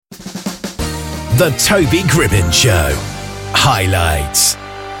The Toby Gribbin Show. Highlights.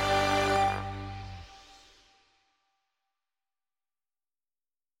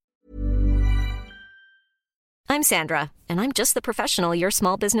 I'm Sandra, and I'm just the professional your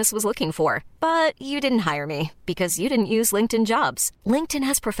small business was looking for. But you didn't hire me because you didn't use LinkedIn Jobs. LinkedIn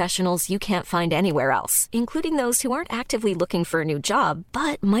has professionals you can't find anywhere else, including those who aren't actively looking for a new job,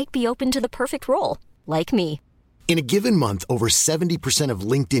 but might be open to the perfect role, like me. In a given month, over 70% of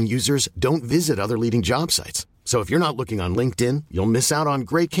LinkedIn users don't visit other leading job sites. So if you're not looking on LinkedIn, you'll miss out on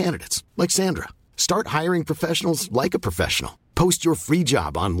great candidates like Sandra. Start hiring professionals like a professional. Post your free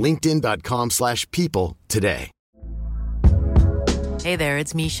job on linkedin.com/people today. Hey there,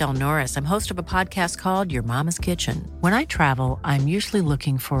 it's Michelle Norris. I'm host of a podcast called Your Mama's Kitchen. When I travel, I'm usually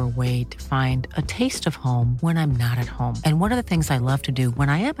looking for a way to find a taste of home when I'm not at home. And one of the things I love to do when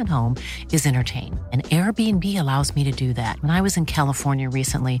I am at home is entertain. And Airbnb allows me to do that. When I was in California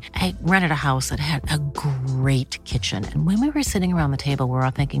recently, I rented a house that had a great kitchen. And when we were sitting around the table, we were all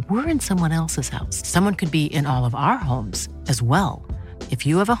thinking, we're in someone else's house. Someone could be in all of our homes as well. If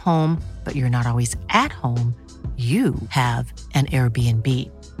you have a home, but you're not always at home, you have an Airbnb.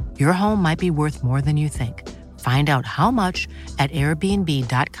 Your home might be worth more than you think. Find out how much at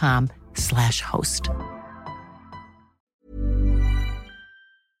airbnb.com/host.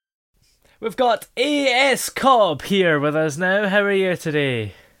 We've got A.S. Cobb here with us now. How are you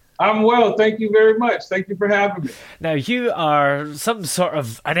today? I'm well, thank you very much. Thank you for having me. Now, you are some sort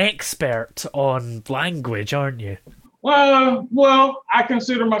of an expert on language, aren't you? Well, I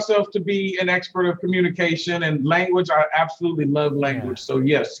consider myself to be an expert of communication and language. I absolutely love language. Yeah. So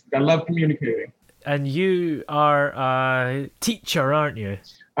yes, I love communicating. And you are a teacher, aren't you?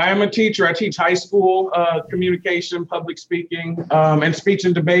 I am a teacher. I teach high school communication, public speaking, and speech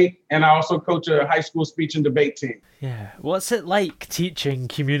and debate. And I also coach a high school speech and debate team. Yeah. What's it like teaching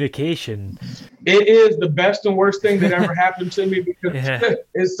communication? It is the best and worst thing that ever happened to me because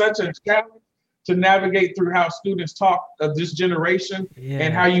it's such a challenge to navigate through how students talk of this generation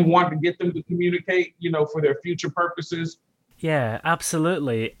and how you want to get them to communicate, for their future purposes. Yeah,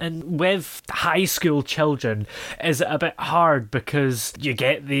 absolutely. And with high school children, is it a bit hard because you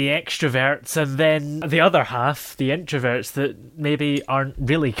get the extroverts and then the other half, the introverts, that maybe aren't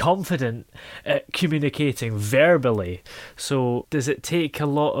really confident at communicating verbally? So does it take a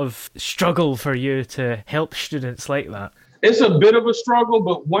lot of struggle for you to help students like that? It's a bit of a struggle,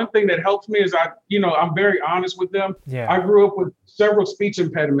 but one thing that helps me is I'm very honest with them. Yeah. I grew up with several speech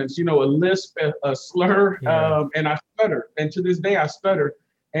impediments, a lisp, a slur, and I stutter. And to this day, I stutter.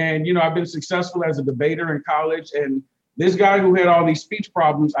 And, I've been successful as a debater in college. And this guy who had all these speech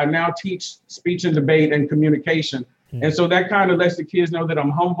problems, I now teach speech and debate and communication. Mm-hmm. And so that kind of lets the kids know that I'm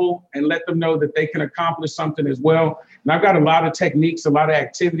humble and let them know that they can accomplish something as well. And I've got a lot of techniques, a lot of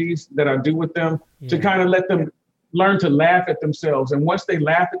activities that I do with them to kind of let them learn to laugh at themselves. And once they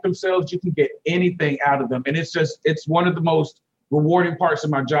laugh at themselves, you can get anything out of them. And it's one of the most rewarding parts of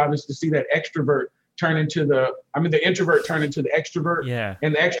my job is to see that introvert turn into the extrovert. Yeah.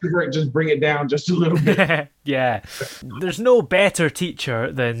 And the extrovert just bring it down just a little bit. Yeah. There's no better teacher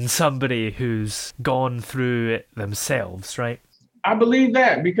than somebody who's gone through it themselves, right? I believe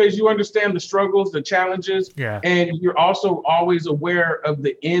that because you understand the struggles, the challenges, and you're also always aware of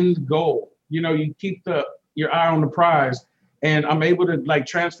the end goal. You keep your eye on the prize, and I'm able to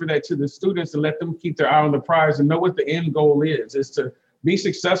transfer that to the students and let them keep their eye on the prize and know what the end goal is to be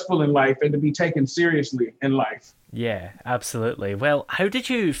successful in life and to be taken seriously in life. Yeah, absolutely. Well, how did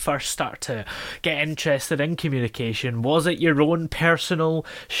you first start to get interested in communication? Was it your own personal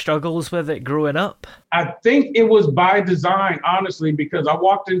struggles with it growing up? I think it was by design, honestly, because I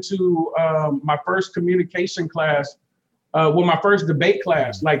walked into my first communication class my first debate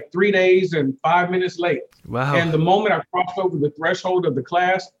class, 3 days and 5 minutes late. Wow. And the moment I crossed over the threshold of the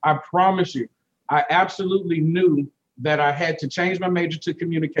class, I promise you, I absolutely knew that I had to change my major to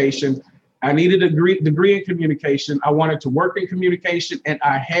communication. I needed a degree in communication. I wanted to work in communication, and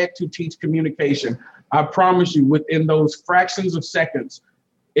I had to teach communication. I promise you, within those fractions of seconds,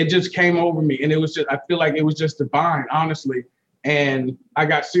 it just came over me. And I feel like it was just divine, honestly. And I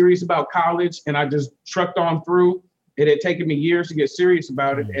got serious about college, and I just trucked on through. It had taken me years to get serious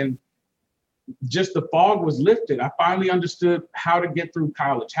about it. And just the fog was lifted. I finally understood how to get through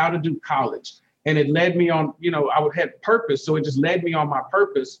college, how to do college. And it led me on, I had purpose. So it just led me on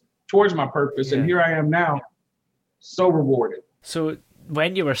towards my purpose. And here I am now, so rewarded. So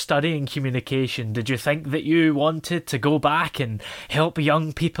when you were studying communication, did you think that you wanted to go back and help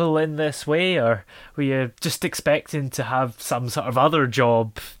young people in this way, or were you just expecting to have some sort of other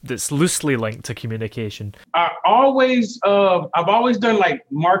job that's loosely linked to communication? I've always done like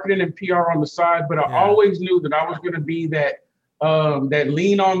marketing and PR on the side, but I always knew that I was going to be that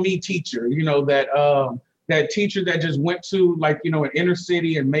lean on me teacher, that teacher that just went to like, an inner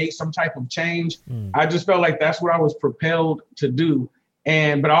city and made some type of change. I just felt like that's what I was propelled to do.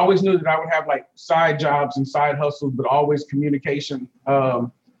 But I always knew that I would have like side jobs and side hustles, but always communication.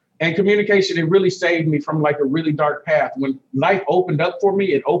 And communication, it really saved me from like a really dark path. When life opened up for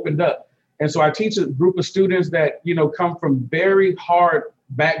me, it opened up. And so I teach a group of students that, come from very hard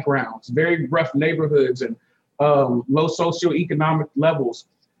backgrounds, very rough neighborhoods and low socioeconomic levels.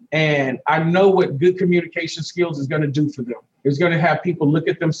 And I know what good communication skills is going to do for them. It's going to have people look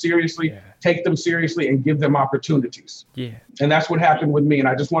at them seriously, take them seriously, and give them opportunities. Yeah. And that's what happened with me. And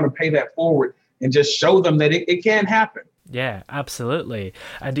I just want to pay that forward and just show them that it can happen. Yeah, absolutely.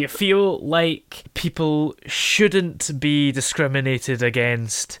 And do you feel like people shouldn't be discriminated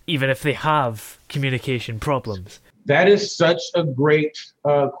against, even if they have communication problems? That is such a great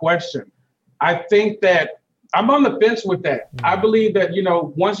question. I think that I'm on the fence with that. I believe that,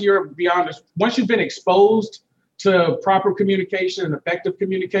 once you've been exposed to proper communication and effective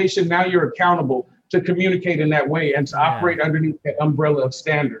communication, now you're accountable to communicate in that way and to operate underneath the umbrella of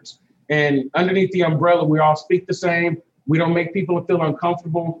standards. And underneath the umbrella, we all speak the same. We don't make people feel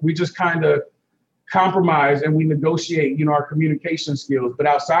uncomfortable. We just kind of compromise and we negotiate, our communication skills. But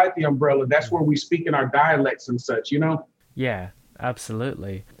outside the umbrella, that's where we speak in our dialects and such, Yeah.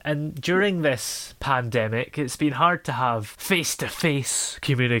 Absolutely. And during this pandemic, it's been hard to have face-to-face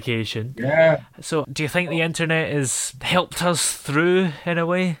communication. Yeah. So do you think the internet has helped us through in a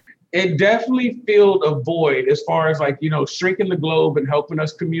way? It definitely filled a void as far as like, shrinking the globe and helping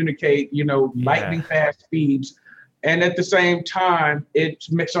us communicate, lightning fast speeds. And at the same time,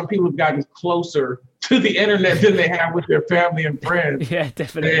 some people have gotten closer to the internet than they have with their family and friends. Yeah,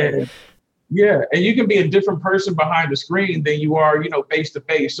 definitely. And you can be a different person behind the screen than you are, face to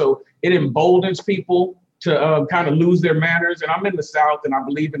face. So it emboldens people to kind of lose their manners. And I'm in the South, and I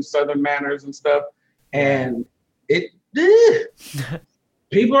believe in Southern manners and stuff. And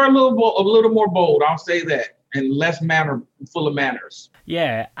people are a little more bold. I'll say that, and less full of manners.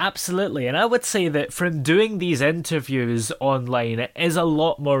 Yeah, absolutely. And I would say that from doing these interviews online, it is a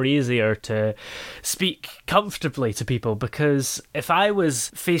lot more easier to speak comfortably to people, because if I was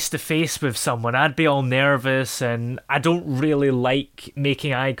face to face with someone, I'd be all nervous and I don't really like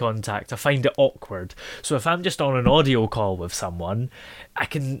making eye contact. I find it awkward. So if I'm just on an audio call with someone, I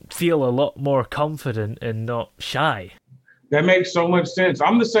can feel a lot more confident and not shy. That makes so much sense.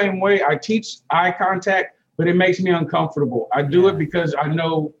 I'm the same way. I teach eye contact, but it makes me uncomfortable. I do it because I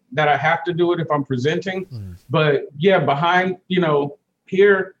know that I have to do it if I'm presenting. But behind,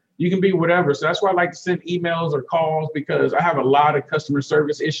 here you can be whatever. So that's why I like to send emails or calls, because I have a lot of customer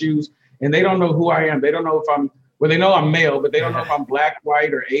service issues and they don't know who I am. They don't know if they know I'm male, but they don't know if I'm black,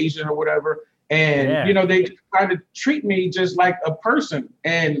 white, or Asian or whatever. And, they kind of treat me just like a person.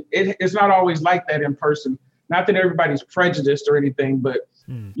 And it's not always like that in person. Not that everybody's prejudiced or anything, but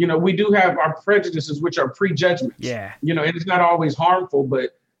we do have our prejudices, which are prejudgments. Yeah. And it's not always harmful,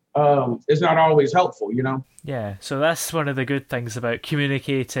 but it's not always helpful, Yeah, so that's one of the good things about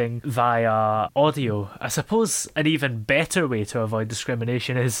communicating via audio. I suppose an even better way to avoid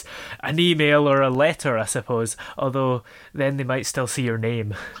discrimination is an email or a letter, I suppose, although then they might still see your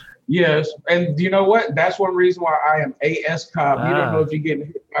name. Yes, and you know what? That's one reason why I am ASCOM. You don't know if you're getting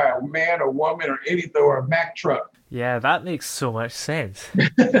hit by a man or woman or anything, or a Mack truck. Yeah, that makes so much sense.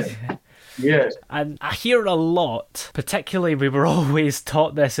 Yes. And I hear a lot, particularly we were always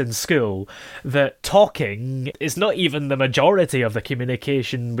taught this in school, that talking is not even the majority of the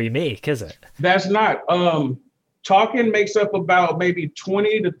communication we make, is it? That's not. Talking makes up about maybe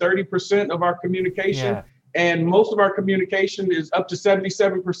 20 to 30% of our communication. Yeah. And most of our communication is up to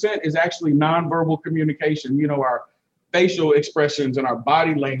 77% is actually nonverbal communication. Our facial expressions and our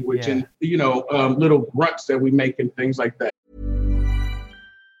body language and, little grunts that we make and things like that.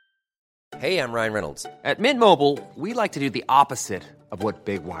 Hey, I'm Ryan Reynolds. At Mint Mobile, we like to do the opposite of what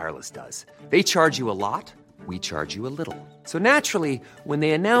Big Wireless does. They charge you a lot. We charge you a little. So naturally, when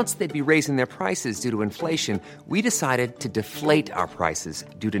they announced they'd be raising their prices due to inflation, we decided to deflate our prices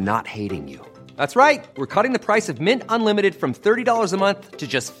due to not hating you. That's right. We're cutting the price of Mint Unlimited from $30 a month to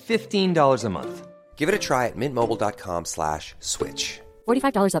just $15 a month. Give it a try at mintmobile.com/switch.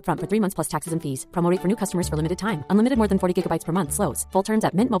 $45 up front for 3 months plus taxes and fees. Promo rate for new customers for limited time. Unlimited more than 40 gigabytes per month slows. Full terms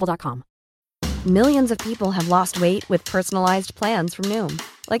at mintmobile.com. Millions of people have lost weight with personalized plans from Noom.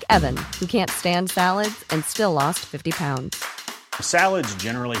 Like Evan, who can't stand salads and still lost 50 pounds. Salads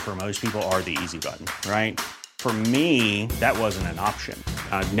generally for most people are the easy button, right? For me, that wasn't an option.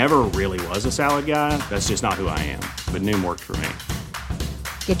 I never really was a salad guy. That's just not who I am. But Noom worked for me.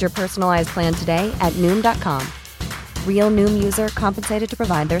 Get your personalized plan today at Noom.com. Real Noom user compensated to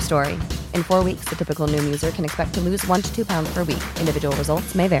provide their story. In 4 weeks, the typical Noom user can expect to lose 1 to 2 pounds per week. Individual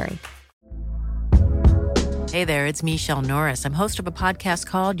results may vary. Hey there, it's Michelle Norris. I'm host of a podcast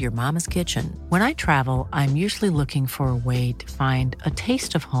called Your Mama's Kitchen. When I travel, I'm usually looking for a way to find a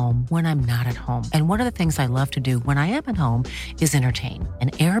taste of home when I'm not at home. And one of the things I love to do when I am at home is entertain.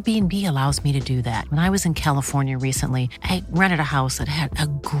 And Airbnb allows me to do that. When I was in California recently, I rented a house that had a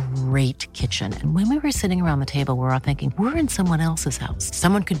great kitchen. And when we were sitting around the table, we were all thinking, we're in someone else's house.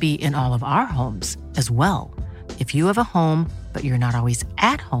 Someone could be in all of our homes as well. If you have a home, but you're not always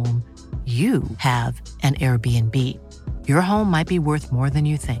at home, you have an Airbnb. Your home might be worth more than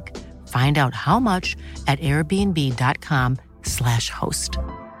you think. Find out how much at airbnb.com/host.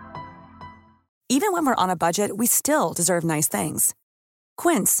 Even when we're on a budget, we still deserve nice things.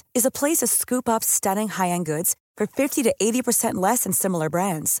 Quince is a place to scoop up stunning high-end goods for 50 to 80% less than similar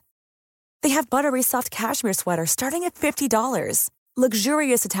brands. They have buttery soft cashmere sweaters starting at $50,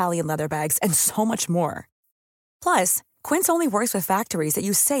 luxurious Italian leather bags, and so much more. Plus, Quince only works with factories that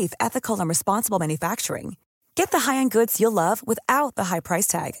use safe, ethical, and responsible manufacturing. Get the high-end goods you'll love without the high price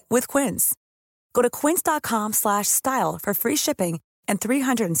tag with Quince. Go to quince.com/style for free shipping and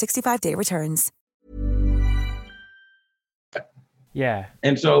 365-day returns. Yeah.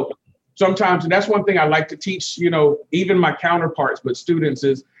 And so sometimes, and that's one thing I like to teach, even my counterparts, but students,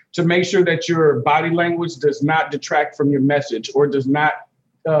 is to make sure that your body language does not detract from your message or does not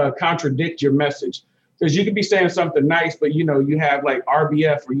contradict your message. Because you could be saying something nice, but you have like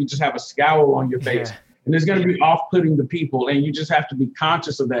RBF, or you just have a scowl on your face, and it's going to be off-putting to people, and you just have to be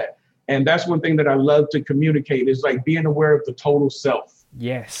conscious of that. And that's one thing that I love to communicate, is like being aware of the total self.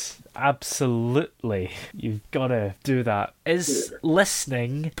 Yes, absolutely. You've got to do that. Is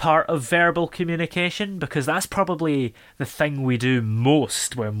listening part of verbal communication? Because that's probably the thing we do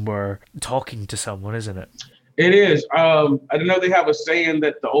most when we're talking to someone, isn't it? It is. I know they have a saying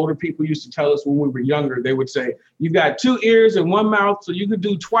that the older people used to tell us when we were younger. They would say, you got 2 ears and 1 mouth, so you could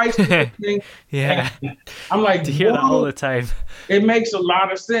do twice the thing. Yeah. And I'm like, to hear that all the time. It makes a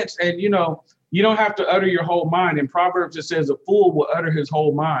lot of sense. And, you don't have to utter your whole mind. In Proverbs, it says a fool will utter his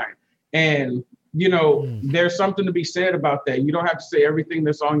whole mind. And, there's something to be said about that. You don't have to say everything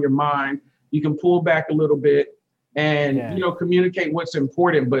that's on your mind. You can pull back a little bit and, communicate what's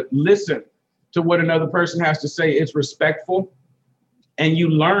important, but listen to what another person has to say. It's respectful, and you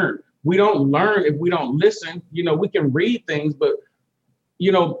learn. We don't learn if we don't listen. We can read things, but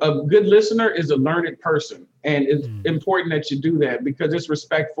a good listener is a learned person, and it's important that you do that because it's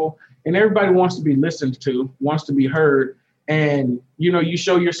respectful, and everybody wants to be listened to, wants to be heard. And, you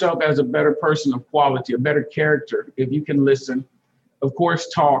show yourself as a better person of quality, a better character, if you can listen. Of course,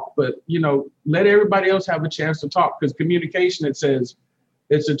 talk, but, let everybody else have a chance to talk, because communication, it says,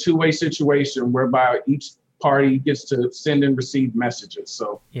 it's a two-way situation whereby each party gets to send and receive messages.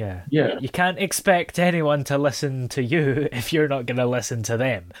 So, yeah. You can't expect anyone to listen to you if you're not going to listen to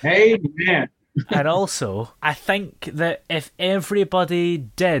them. Amen. And also, I think that if everybody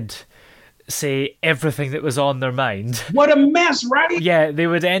did say everything that was on their mind... What a mess, right? Yeah, they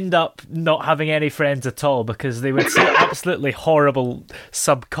would end up not having any friends at all, because they would say absolutely horrible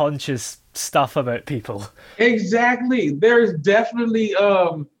subconscious stuff about people. Exactly. There's definitely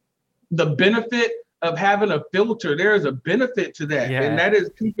the benefit of having a filter. There is a benefit to that. Yeah. And that is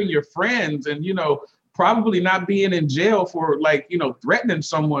keeping your friends and, probably not being in jail for threatening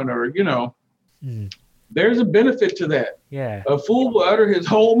someone or, there's a benefit to that. Yeah. A fool will utter his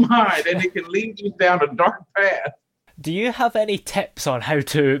whole mind, and it can lead you down a dark path. Do you have any tips on how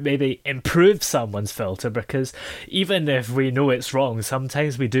to maybe improve someone's filter? Because even if we know it's wrong,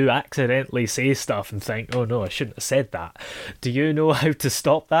 sometimes we do accidentally say stuff and think, oh no, I shouldn't have said that. Do you know how to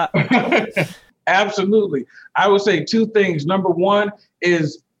stop that? Absolutely. I would say 2 things. Number 1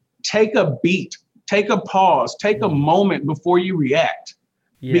 is take a beat, take a pause, take a moment before you react.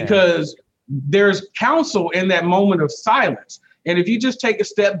 Yeah. Because there's counsel in that moment of silence. And if you just take a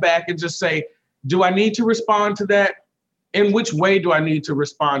step back and just say, do I need to respond to that? In which way do I need to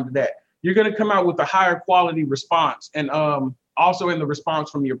respond to that? You're going to come out with a higher quality response, and also in the response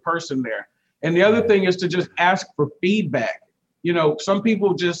from your person there. And the other thing is to just ask for feedback. Some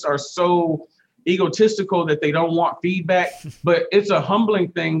people just are so egotistical that they don't want feedback, but it's a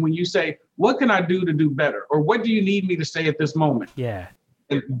humbling thing when you say, what can I do to do better? Or what do you need me to say at this moment? Yeah.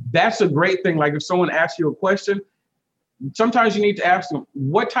 And that's a great thing. Like if someone asks you a question, sometimes you need to ask them,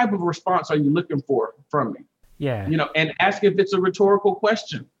 what type of response are you looking for from me? Yeah. And ask if it's a rhetorical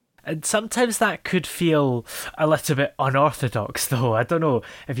question. And sometimes that could feel a little bit unorthodox, though. I don't know,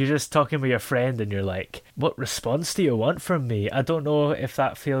 if you're just talking with your friend and you're like, what response do you want from me? I don't know if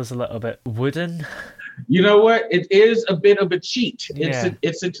that feels a little bit wooden. You know what? It is a bit of a cheat. Yeah.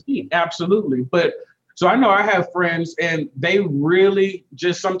 It's a cheat, absolutely. But so I know I have friends and they really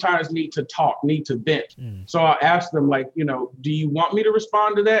just sometimes need to talk, need to vent. So I'll ask them like, do you want me to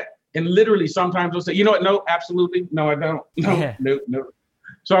respond to that? And literally sometimes they'll say, you know what? No, absolutely. No, I don't. No.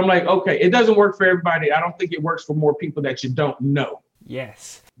 So I'm like, okay, it doesn't work for everybody. I don't think it works for more people that you don't know.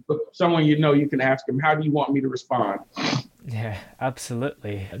 Yes. But someone you can ask them, how do you want me to respond? Yeah,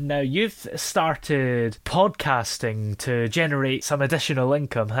 absolutely. Now, you've started podcasting to generate some additional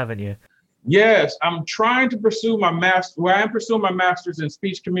income, haven't you? Yes, I'm trying to pursue my master. Well, I am pursuing my master's in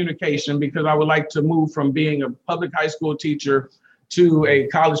speech communication because I would like to move from being a public high school teacher to a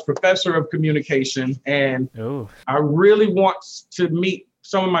college professor of communication. And I really want to meet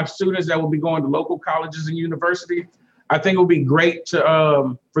some of my students that will be going to local colleges and universities. I think it would be great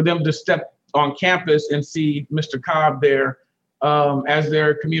to for them to step on campus and see Mr. Cobb there as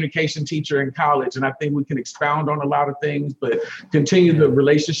their communication teacher in college. And I think we can expound on a lot of things, but continue the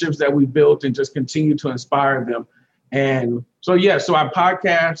relationships that we built and just continue to inspire them. And so I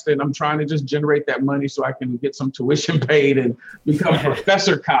podcast and I'm trying to just generate that money so I can get some tuition paid and become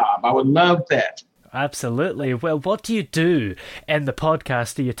Professor Cobb. I would love that. Absolutely. Well, what do you do in the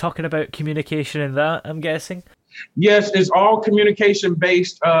podcast? Are you talking about communication in that, I'm guessing? Yes, it's all communication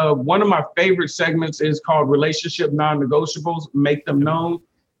based. One of my favorite segments is called Relationship Non-Negotiables, Make Them Known.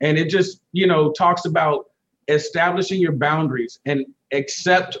 And it just, talks about establishing your boundaries and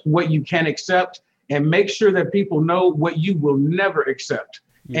accept what you can accept and make sure that people know what you will never accept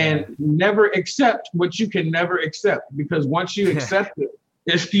and never accept what you can never accept. Because once you accept it,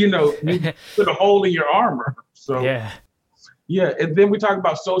 it's, you put a hole in your armor. So, and then we talk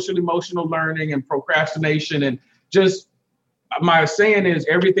about social emotional learning and procrastination, and just my saying is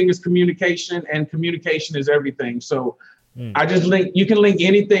everything is communication and communication is everything. So I just you can link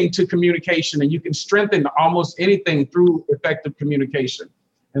anything to communication and you can strengthen almost anything through effective communication.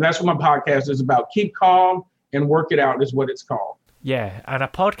 And that's what my podcast is about. Keep calm and work it out is what it's called. Yeah, and a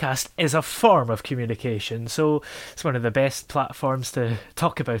podcast is a form of communication, so it's one of the best platforms to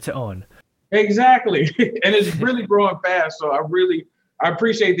talk about it on. Exactly. And it's really growing fast. So I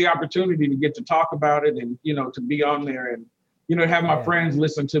appreciate the opportunity to get to talk about it and, to be on there and, have my friends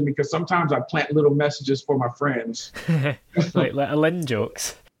listen to me, because sometimes I plant little messages for my friends. like little in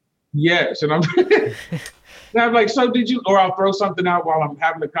jokes. Yes. And I'm like, so did you, or I'll throw something out while I'm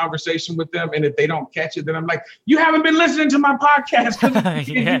having a conversation with them. And if they don't catch it, then I'm like, you haven't been listening to my podcast because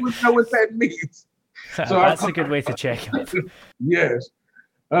you would know what that means. So that's a good way to check up. Yes.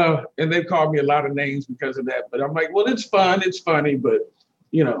 And they've called me a lot of names because of that. But I'm like, well, it's fun. It's funny. But,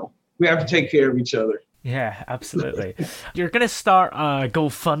 we have to take care of each other. Yeah, absolutely. You're going to start a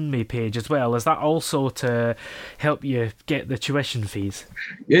GoFundMe page as well. Is that also to help you get the tuition fees?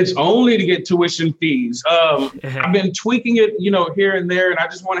 It's only to get tuition fees. I've been tweaking it, here and there. And I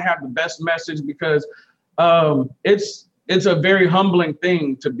just want to have the best message because it's a very humbling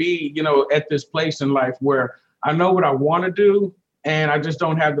thing to be, at this place in life where I know what I want to do and I just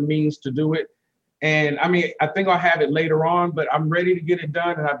don't have the means to do it. And I think I'll have it later on, but I'm ready to get it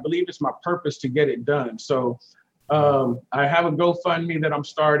done. And I believe it's my purpose to get it done. So I have a GoFundMe that I'm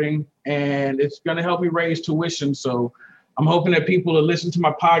starting and it's going to help me raise tuition. So I'm hoping that people will listen to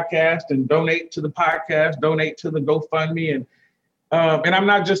my podcast and donate to the podcast, donate to the GoFundMe. And I'm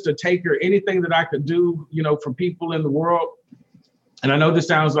not just a taker. Anything that I could do, for people in the world. And I know this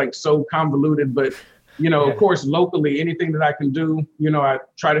sounds like so convoluted, but of course, locally, anything that I can do, I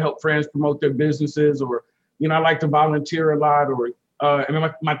try to help friends promote their businesses or, I like to volunteer a lot or,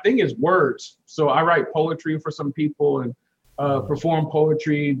 my thing is words. So I write poetry for some people and perform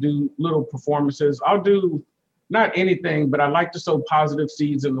poetry, do little performances. I'll do not anything, but I like to sow positive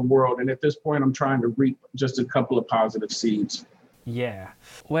seeds in the world. And at this point, I'm trying to reap just a couple of positive seeds. Yeah.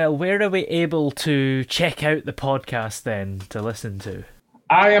 Well, where are we able to check out the podcast then to listen to?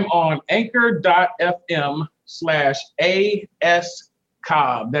 I am on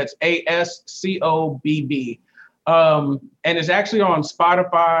anchor.fm/ASCobb. That's ASCOBB. And it's actually on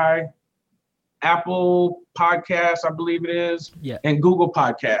Spotify, Apple Podcasts, I believe it is, and Google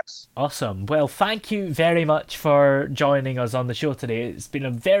Podcasts. Awesome. Well, thank you very much for joining us on the show today. It's been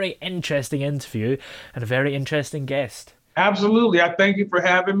a very interesting interview and a very interesting guest. Absolutely. I thank you for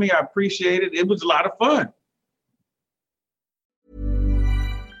having me. I appreciate it. It was a lot of fun.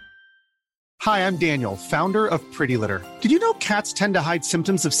 Hi, I'm Daniel, founder of Pretty Litter. Did you know cats tend to hide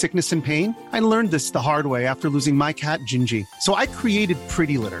symptoms of sickness and pain? I learned this the hard way after losing my cat, Gingy. So I created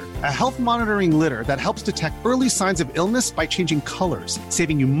Pretty Litter, a health monitoring litter that helps detect early signs of illness by changing colors,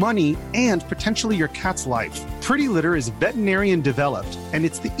 saving you money and potentially your cat's life. Pretty Litter is veterinarian developed, and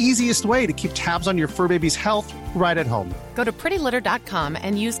it's the easiest way to keep tabs on your fur baby's health right at home. Go to prettylitter.com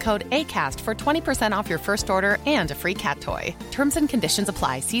and use code ACAST for 20% off your first order and a free cat toy. Terms and conditions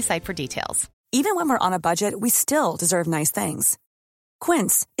apply. See site for details. Even when we're on a budget, we still deserve nice things.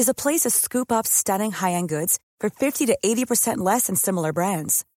 Quince is a place to scoop up stunning high-end goods for 50 to 80% less than similar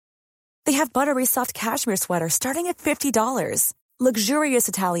brands. They have buttery soft cashmere sweaters starting at $50, luxurious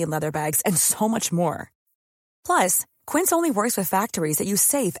Italian leather bags, and so much more. Plus, Quince only works with factories that use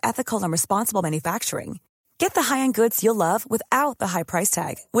safe, ethical, and responsible manufacturing. Get the high-end goods you'll love without the high price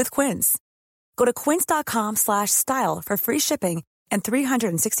tag with Quince. Go to quince.com/style for free shipping and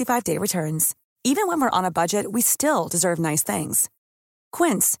 365-day returns. Even when we're on a budget, we still deserve nice things.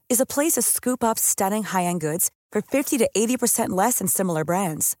 Quince is a place to scoop up stunning high-end goods for 50 to 80% less than similar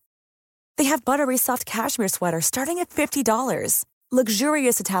brands. They have buttery soft cashmere sweaters starting at $50,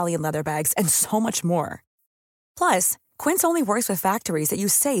 luxurious Italian leather bags, and so much more. Plus, Quince only works with factories that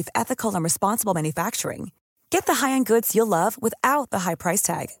use safe, ethical, and responsible manufacturing. Get the high-end goods you'll love without the high price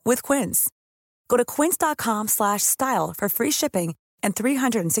tag with Quince. Go to quince.com/style for free shipping and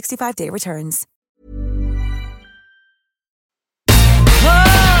 365-day returns.